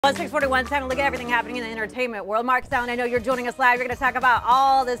Well, it's 6:41, time to look at everything happening in the entertainment world. Mark Sound, I know you're joining us live. You're going to talk about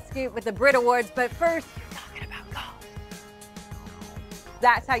all the scoop with the Brit Awards, but first, you're talking about golf.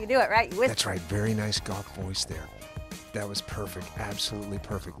 That's how you do it, right? That's right. Very nice golf voice there. That was perfect. Absolutely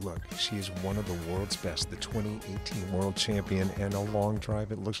perfect. Look, she is one of the world's best, the 2018 world champion, and a long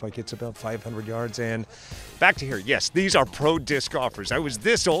drive. It looks like it's about 500 yards. And back to here. Yes, these are pro disc golfers. I was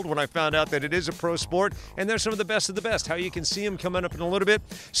this old when I found out that it is a pro sport, and they're some of the best of the best. How you can see them coming up in a little bit.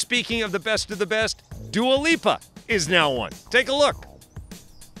 Speaking of the best, Dua Lipa is now one. Take a look.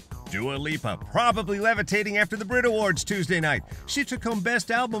 Dua Lipa probably levitating after the Brit Awards Tuesday night. She took home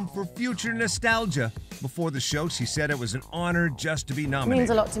Best Album for Future Nostalgia. Before the show, she said it was an honor just to be nominated. It means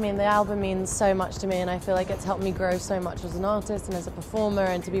a lot to me, and the album means so much to me, and I feel like it's helped me grow so much as an artist and as a performer,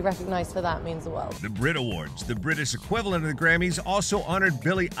 and to be recognized for that means the world. The Brit Awards, the British equivalent of the Grammys, also honored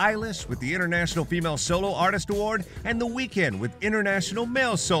Billie Eilish with the International Female Solo Artist Award and The Weeknd with International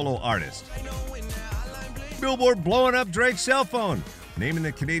Male Solo Artist. Billboard blowing up Drake's cell phone, naming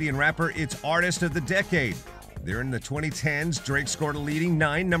the Canadian rapper its Artist of the Decade. There in the 2010s, Drake scored a leading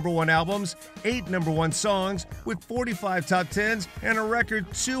 9 #1 albums, 8 #1 songs, with 45 top 10s, and a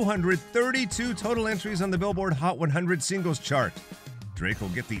record 232 total entries on the Billboard Hot 100 singles chart. Drake will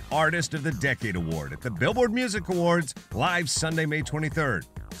get the Artist of the Decade award at the Billboard Music Awards, live Sunday, May 23rd.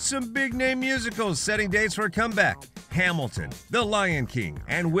 Some big-name musicals setting dates for a comeback. Hamilton, The Lion King,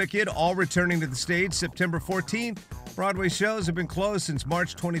 and Wicked all returning to the stage September 14th. Broadway shows have been closed since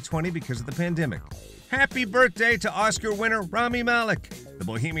March 2020 because of the pandemic. Happy birthday to Oscar winner Rami Malek. The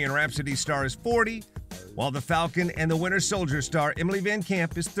Bohemian Rhapsody star is 40, while the Falcon and the Winter Soldier star Emily Van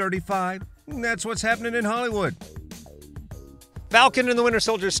Camp is 35. And that's what's happening in Hollywood. Falcon and the Winter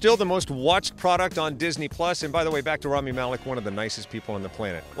Soldier is still the most watched product on Disney+. And by the way, back to Rami Malek, one of the nicest people on the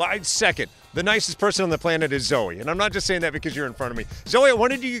planet. Well, I'd second. The nicest person on the planet is Zoe. And I'm not just saying that because you're in front of me. Zoe, I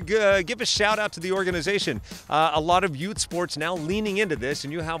wanted you to give a shout out to the organization. A lot of youth sports now leaning into this,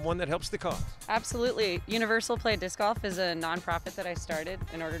 and you have one that helps the cause. Absolutely. Universal Play Disc Golf is a nonprofit that I started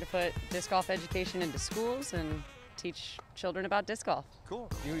in order to put disc golf education into schools and teach children about disc golf. Cool.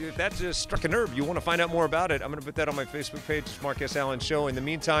 If that just struck a nerve, you want to find out more about it, I'm going to put that on my Facebook page. It's Mark S. Allen Show. In the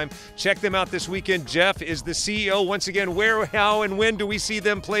meantime, check them out this weekend. Jeff is the CEO. Once again, where, how, and when do we see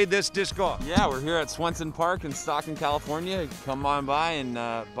them play this disc golf? Yeah, we're here at Swenson Park in Stockton, California. Come on by and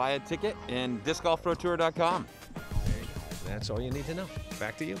buy a ticket and discgolfprotour.com. That's all you need to know.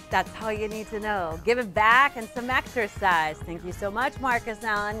 Back to you. That's all you need to know. Give it back and some exercise. Thank you so much, Marcus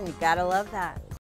Allen. You gotta love that.